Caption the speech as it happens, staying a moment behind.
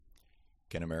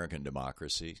Can American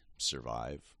democracy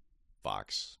survive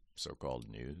Fox so-called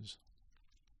news?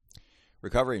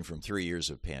 Recovering from 3 years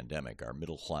of pandemic, our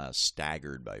middle class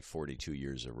staggered by 42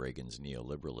 years of Reagan's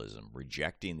neoliberalism,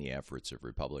 rejecting the efforts of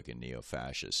Republican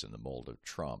neo-fascists in the mold of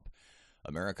Trump,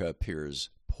 America appears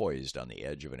poised on the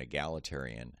edge of an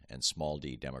egalitarian and small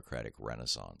d democratic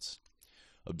renaissance.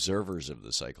 Observers of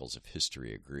the cycles of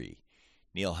history agree.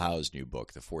 Neil Howe's new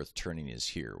book, The Fourth Turning is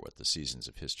Here, What the Seasons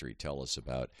of History Tell Us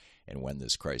About and When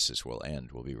This Crisis Will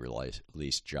End, will be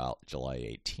released July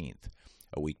 18th,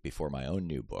 a week before my own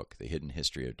new book, The Hidden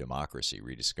History of Democracy,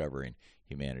 Rediscovering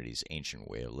Humanity's Ancient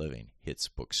Way of Living, hits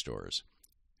bookstores.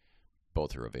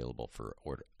 Both are available for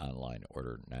online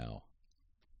order now.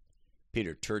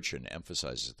 Peter Turchin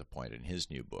emphasizes the point in his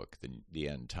new book, The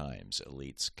End Times,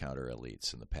 Elites,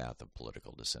 Counter-Elites, and the Path of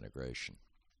Political Disintegration.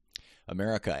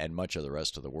 America and much of the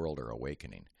rest of the world are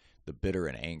awakening. The bitter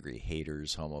and angry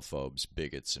haters, homophobes,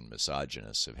 bigots, and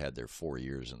misogynists have had their 4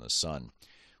 years in the sun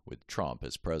with Trump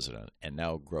as president and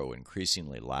now grow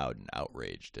increasingly loud and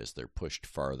outraged as they're pushed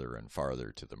farther and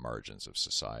farther to the margins of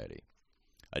society.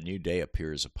 A new day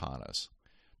appears upon us,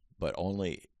 but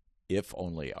if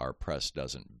only our press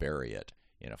doesn't bury it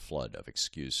in a flood of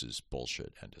excuses,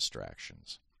 bullshit, and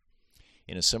distractions.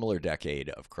 In a similar decade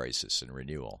of crisis and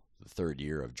renewal, the third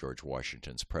year of George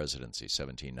Washington's presidency,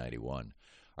 1791,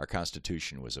 our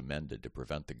Constitution was amended to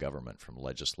prevent the government from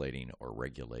legislating or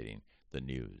regulating the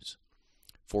news.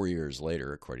 4 years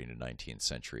later, according to 19th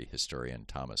century historian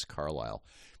Thomas Carlyle,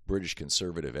 British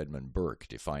conservative Edmund Burke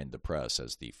defined the press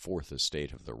as the fourth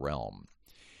estate of the realm.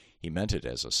 He meant it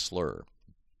as a slur.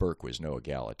 Burke was no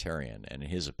egalitarian, and in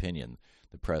his opinion,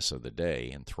 the press of the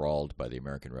day, enthralled by the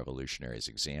American revolutionaries'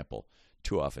 example,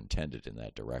 too often tended in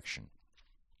that direction.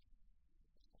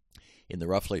 In the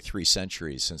roughly 3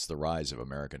 centuries since the rise of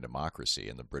American democracy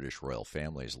and the British royal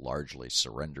families largely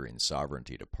surrendering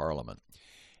sovereignty to Parliament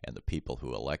and the people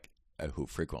who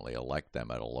frequently elect them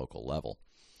at a local level,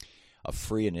 a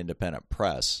free and independent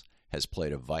press has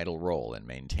played a vital role in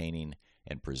maintaining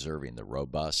and preserving the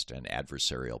robust and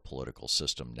adversarial political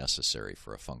system necessary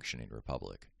for a functioning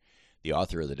republic. The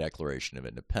author of the Declaration of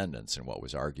Independence, in what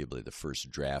was arguably the first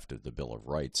draft of the Bill of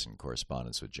Rights in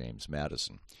correspondence with James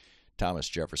Madison, Thomas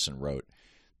Jefferson wrote,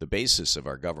 "The basis of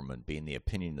our government being the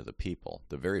opinion of the people,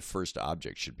 the very first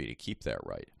object should be to keep that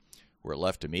right. Were it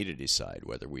left to me to decide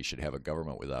whether we should have a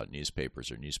government without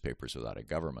newspapers or newspapers without a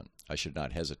government, I should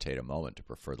not hesitate a moment to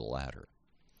prefer the latter."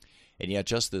 And yet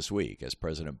just this week, as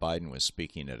President Biden was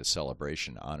speaking at a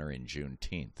celebration honoring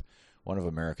Juneteenth, one of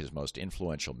America's most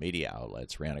influential media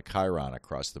outlets ran a chyron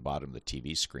across the bottom of the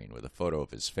TV screen with a photo of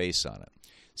his face on it,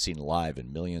 seen live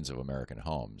in millions of American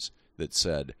homes, that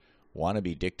said,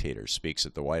 "Wannabe dictator speaks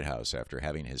at the White House after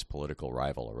having his political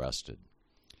rival arrested."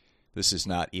 This is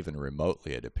not even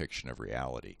remotely a depiction of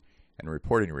reality, and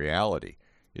reporting reality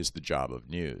is the job of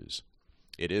news.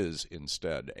 It is,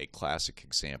 instead, a classic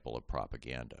example of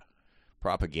propaganda.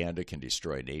 Propaganda can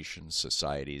destroy nations,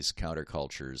 societies,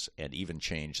 countercultures, and even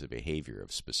change the behavior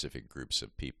of specific groups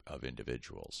of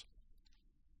individuals.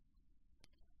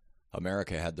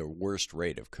 America had the worst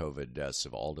rate of COVID deaths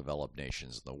of all developed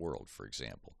nations in the world, for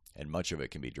example, and much of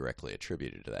it can be directly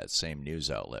attributed to that same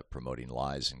news outlet promoting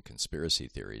lies and conspiracy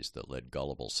theories that led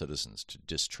gullible citizens to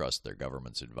distrust their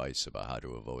government's advice about how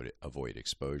to avoid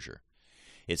exposure.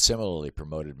 It similarly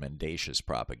promoted mendacious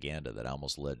propaganda that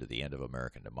almost led to the end of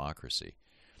American democracy.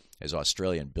 As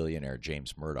Australian billionaire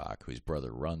James Murdoch, whose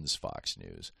brother runs Fox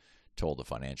News, told the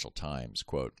Financial Times,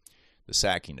 quote, "The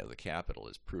sacking of the Capitol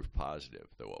is proof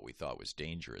positive that what we thought was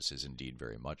dangerous is indeed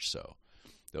very much so.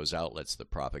 Those outlets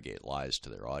that propagate lies to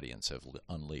their audience have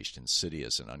unleashed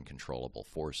insidious and uncontrollable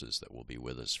forces that will be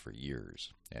with us for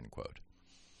years," end quote.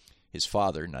 His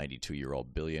father,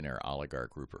 92-year-old billionaire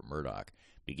oligarch Rupert Murdoch,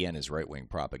 began his right-wing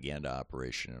propaganda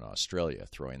operation in Australia,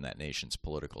 throwing that nation's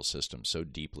political system so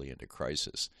deeply into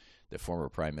crisis that former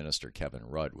Prime Minister Kevin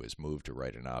Rudd was moved to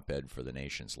write an op-ed for the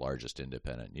nation's largest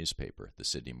independent newspaper, the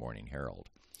Sydney Morning Herald.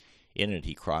 In it,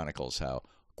 he chronicles how,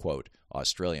 quote,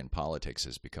 "Australian politics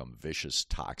has become vicious,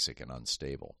 toxic, and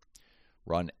unstable."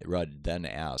 Rudd then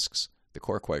asks, "The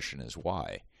core question is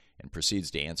why?" and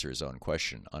proceeds to answer his own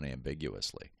question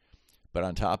unambiguously. But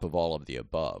on top of all of the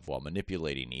above, while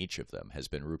manipulating each of them, has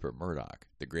been Rupert Murdoch,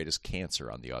 the greatest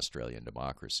cancer on the Australian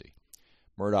democracy.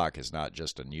 Murdoch is not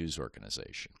just a news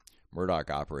organization. Murdoch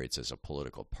operates as a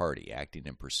political party, acting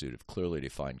in pursuit of clearly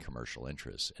defined commercial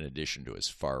interests, in addition to his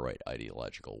far-right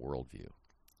ideological worldview.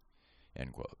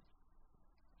 End quote.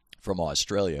 From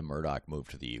Australia, Murdoch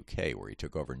moved to the UK, where he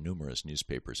took over numerous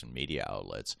newspapers and media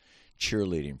outlets,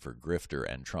 cheerleading for grifter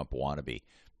and Trump wannabe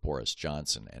Boris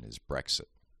Johnson and his Brexit.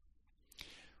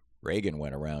 Reagan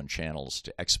went around channels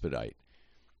to expedite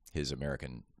his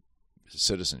American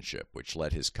citizenship, which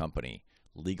let his company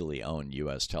legally own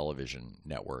U.S. television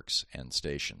networks and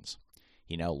stations.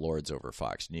 He now lords over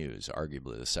Fox News,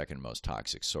 arguably the second most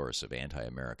toxic source of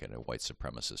anti-American and white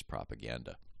supremacist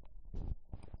propaganda.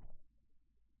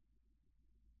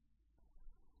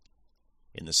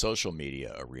 In the social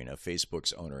media arena,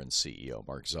 Facebook's owner and CEO,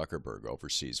 Mark Zuckerberg,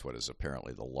 oversees what is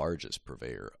apparently the largest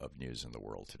purveyor of news in the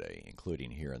world today,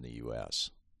 including here in the U.S.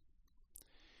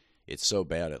 It's so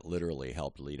bad it literally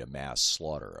helped lead a mass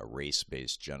slaughter, a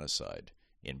race-based genocide,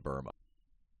 in Burma.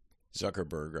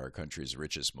 Zuckerberg, our country's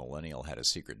richest millennial, had a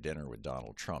secret dinner with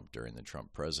Donald Trump during the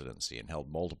Trump presidency and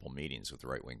held multiple meetings with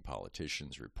right-wing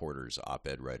politicians, reporters,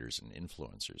 op-ed writers, and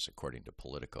influencers, according to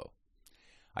Politico.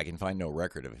 I can find no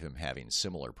record of him having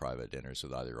similar private dinners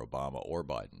with either Obama or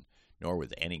Biden, nor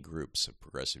with any groups of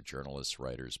progressive journalists,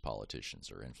 writers, politicians,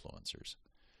 or influencers.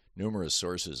 Numerous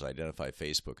sources identify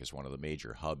Facebook as one of the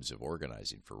major hubs of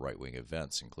organizing for right-wing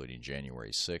events, including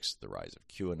January 6th, the rise of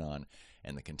QAnon,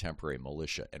 and the contemporary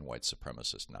militia and white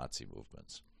supremacist Nazi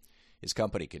movements. His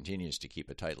company continues to keep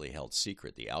a tightly held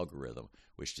secret the algorithm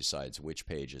which decides which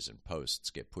pages and posts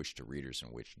get pushed to readers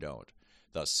and which don't,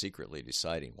 thus secretly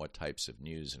deciding what types of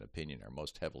news and opinion are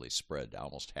most heavily spread to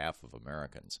almost half of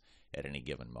Americans at any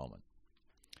given moment.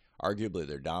 Arguably,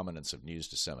 their dominance of news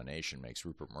dissemination makes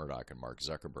Rupert Murdoch and Mark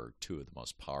Zuckerberg two of the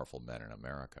most powerful men in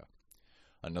America.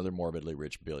 Another morbidly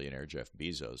rich billionaire, Jeff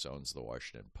Bezos, owns the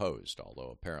Washington Post, although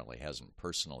apparently hasn't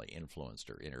personally influenced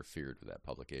or interfered with that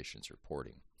publication's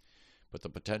reporting. But the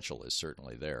potential is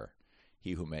certainly there.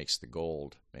 He who has the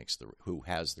gold makes the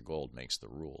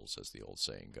rules, as the old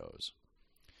saying goes.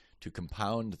 To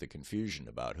compound the confusion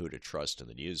about who to trust in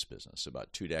the news business,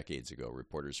 about 2 decades ago,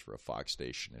 reporters for a Fox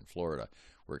station in Florida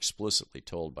were explicitly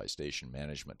told by station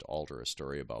management to alter a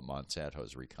story about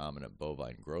Monsanto's recombinant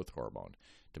bovine growth hormone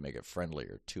to make it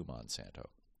friendlier to Monsanto.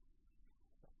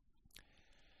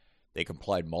 They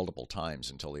complied multiple times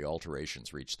until the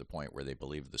alterations reached the point where they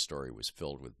believed the story was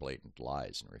filled with blatant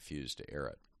lies and refused to air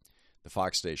it. The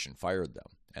Fox station fired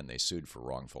them, and they sued for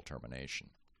wrongful termination.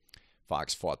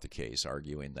 Fox fought the case,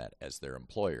 arguing that, as their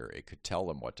employer, it could tell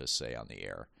them what to say on the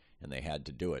air, and they had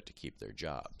to do it to keep their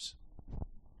jobs.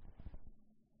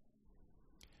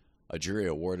 A jury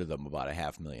awarded them about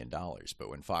 $500,000, but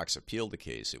when Fox appealed the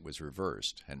case, it was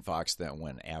reversed, and Fox then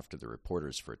went after the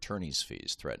reporters for attorney's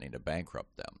fees, threatening to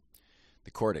bankrupt them.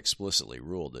 The court explicitly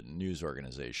ruled that news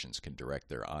organizations can direct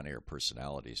their on-air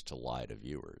personalities to lie to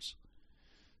viewers.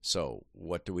 So,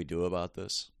 what do we do about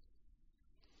this?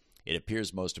 It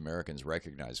appears most Americans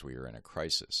recognize we are in a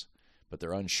crisis, but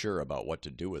they're unsure about what to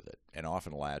do with it and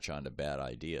often latch on to bad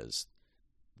ideas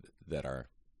that are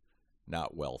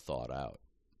not well thought out.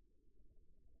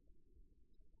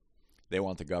 They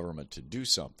want the government to do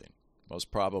something.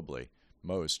 Most probably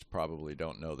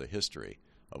don't know the history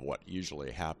of what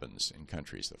usually happens in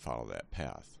countries that follow that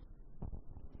path.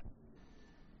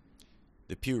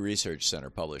 The Pew Research Center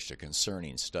published a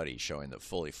concerning study showing that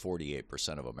fully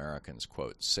 48% of Americans,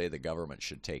 quote, say the government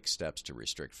should take steps to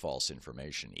restrict false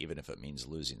information, even if it means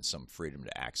losing some freedom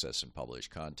to access and publish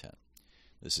content.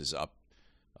 This is up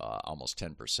almost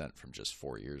 10% from just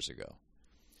 4 years ago.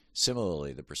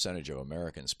 Similarly, the percentage of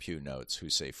Americans, Pew notes, who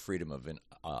say freedom of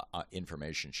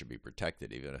information should be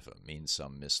protected, even if it means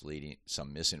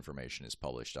some misinformation is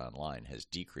published online, has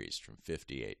decreased from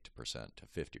 58% to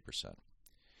 50%.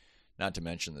 Not to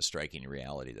mention the striking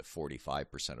reality that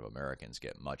 45% of Americans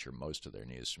get much or most of their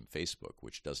news from Facebook,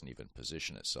 which doesn't even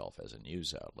position itself as a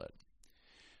news outlet.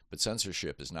 But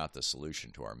censorship is not the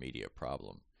solution to our media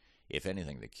problem. If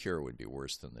anything, the cure would be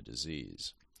worse than the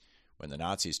disease. When the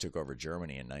Nazis took over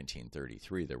Germany in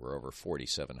 1933, there were over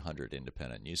 4,700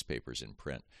 independent newspapers in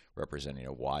print, representing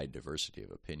a wide diversity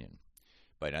of opinion.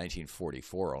 By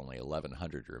 1944, only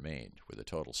 1,100 remained, with a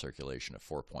total circulation of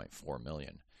 4.4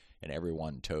 million. And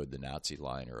everyone towed the Nazi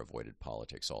line or avoided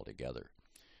politics altogether.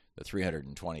 The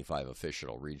 325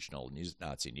 official regional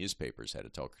Nazi newspapers had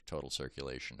a total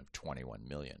circulation of 21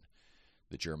 million.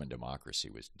 The German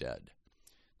democracy was dead.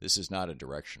 This is not a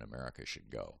direction America should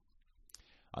go.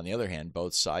 On the other hand,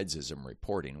 both sidesism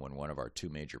reporting, when one of our two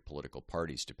major political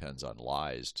parties depends on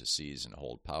lies to seize and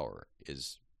hold power,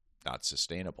 is not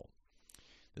sustainable.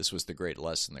 This was the great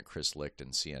lesson that Chris Licht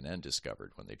and CNN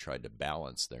discovered when they tried to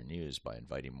balance their news by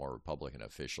inviting more Republican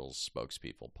officials,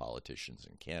 spokespeople, politicians,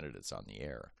 and candidates on the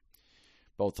air.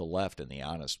 Both the left and the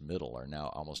honest middle are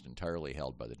now almost entirely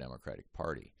held by the Democratic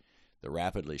Party. The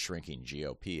rapidly shrinking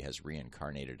GOP has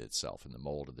reincarnated itself in the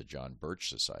mold of the John Birch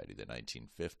Society of the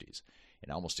 1950s,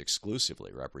 and almost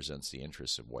exclusively represents the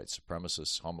interests of white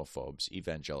supremacists, homophobes,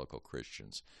 evangelical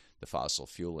Christians, the fossil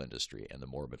fuel industry, and the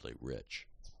morbidly rich.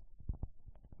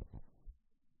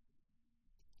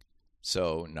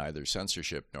 So, neither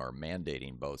censorship nor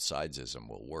mandating both sidesism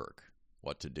will work.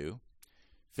 What to do?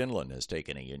 Finland has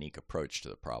taken a unique approach to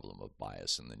the problem of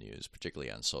bias in the news, particularly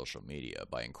on social media,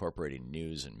 by incorporating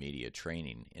news and media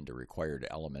training into required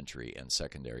elementary and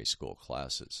secondary school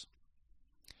classes.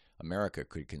 America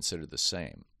could consider the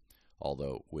same,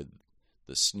 although with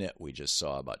the snit we just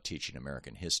saw about teaching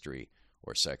American history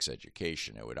or sex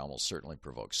education, it would almost certainly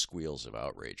provoke squeals of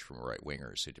outrage from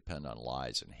right-wingers who depend on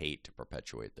lies and hate to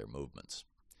perpetuate their movements.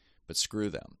 But screw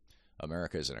them.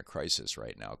 America is in a crisis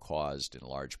right now caused in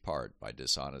large part by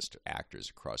dishonest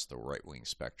actors across the right-wing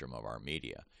spectrum of our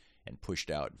media and pushed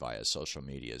out via social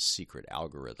media's secret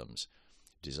algorithms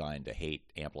designed to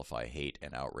amplify hate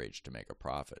and outrage to make a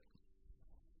profit.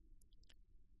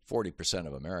 40%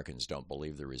 of Americans don't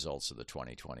believe the results of the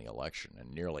 2020 election,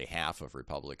 and nearly half of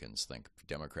Republicans think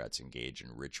Democrats engage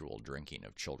in ritual drinking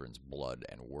of children's blood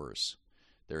and worse.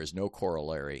 There is no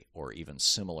corollary or even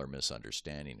similar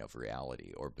misunderstanding of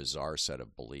reality or bizarre set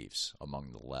of beliefs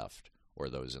among the left or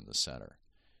those in the center.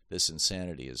 This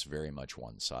insanity is very much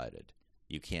one-sided.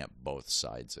 You can't both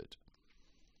sides it.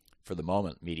 For the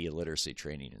moment, media literacy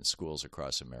training in schools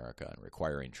across America and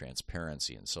requiring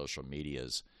transparency in social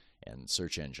media's and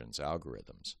search engines'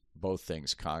 algorithms, both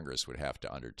things Congress would have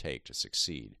to undertake to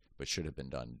succeed, but should have been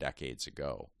done decades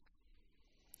ago,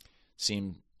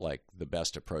 seem like the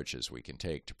best approaches we can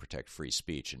take to protect free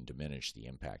speech and diminish the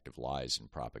impact of lies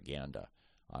and propaganda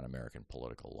on American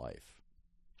political life.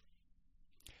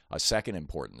 A second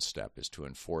important step is to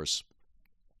enforce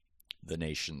the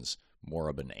nation's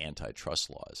moribund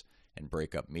antitrust laws and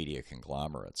break up media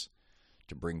conglomerates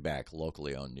to bring back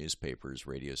locally owned newspapers,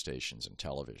 radio stations, and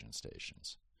television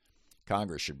stations.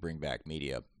 Congress should bring back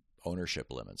media ownership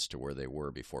limits to where they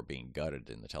were before being gutted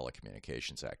in the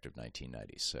Telecommunications Act of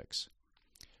 1996.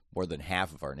 More than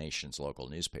half of our nation's local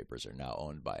newspapers are now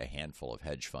owned by a handful of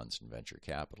hedge funds and venture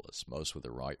capitalists, most with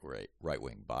a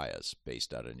right-wing bias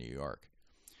based out of New York.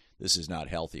 This is not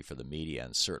healthy for the media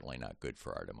and certainly not good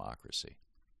for our democracy.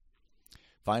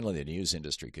 Finally, the news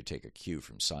industry could take a cue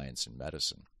from science and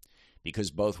medicine.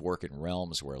 Because both work in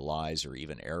realms where lies or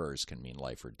even errors can mean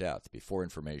life or death, before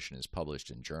information is published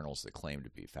in journals that claim to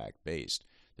be fact-based,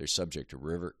 they're subject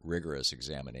to rigorous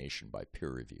examination by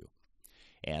peer review.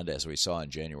 And as we saw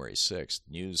on January 6th,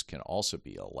 news can also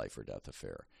be a life or death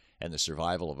affair, and the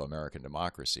survival of American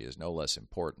democracy is no less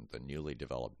important than newly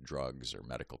developed drugs or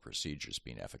medical procedures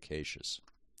being efficacious.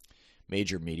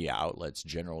 Major media outlets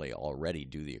generally already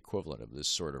do the equivalent of this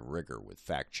sort of rigor with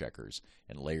fact-checkers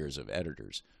and layers of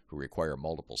editors who require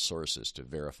multiple sources to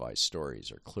verify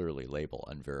stories or clearly label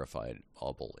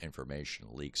unverifiable information,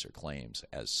 leaks, or claims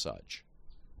as such.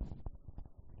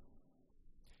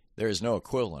 There is no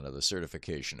equivalent of the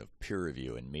certification of peer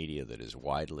review in media that is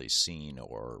widely seen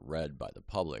or read by the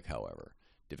public, however.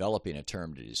 Developing a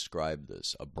term to describe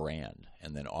this, a brand,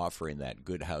 and then offering that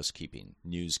good housekeeping,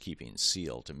 news-keeping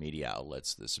seal to media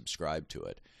outlets that subscribe to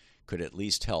it could at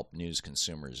least help news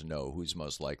consumers know who's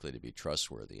most likely to be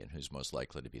trustworthy and who's most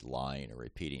likely to be lying or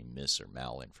repeating mis- or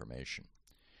malinformation.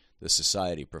 The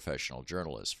Society of Professional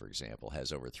Journalists, for example,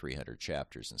 has over 300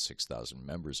 chapters and 6,000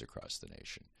 members across the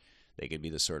nation. They could be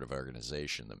the sort of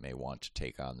organization that may want to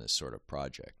take on this sort of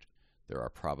project. There are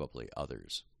probably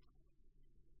others.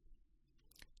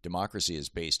 Democracy is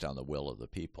based on the will of the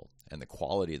people, and the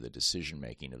quality of the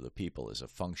decision-making of the people is a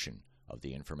function of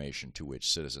the information to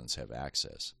which citizens have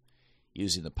access.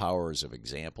 Using the powers of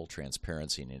example,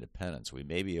 transparency, and independence, we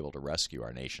may be able to rescue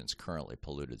our nation's currently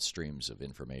polluted streams of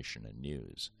information and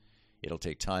news. It'll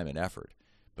take time and effort,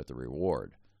 but the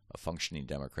reward, a functioning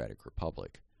democratic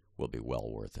republic, will be well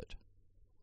worth it.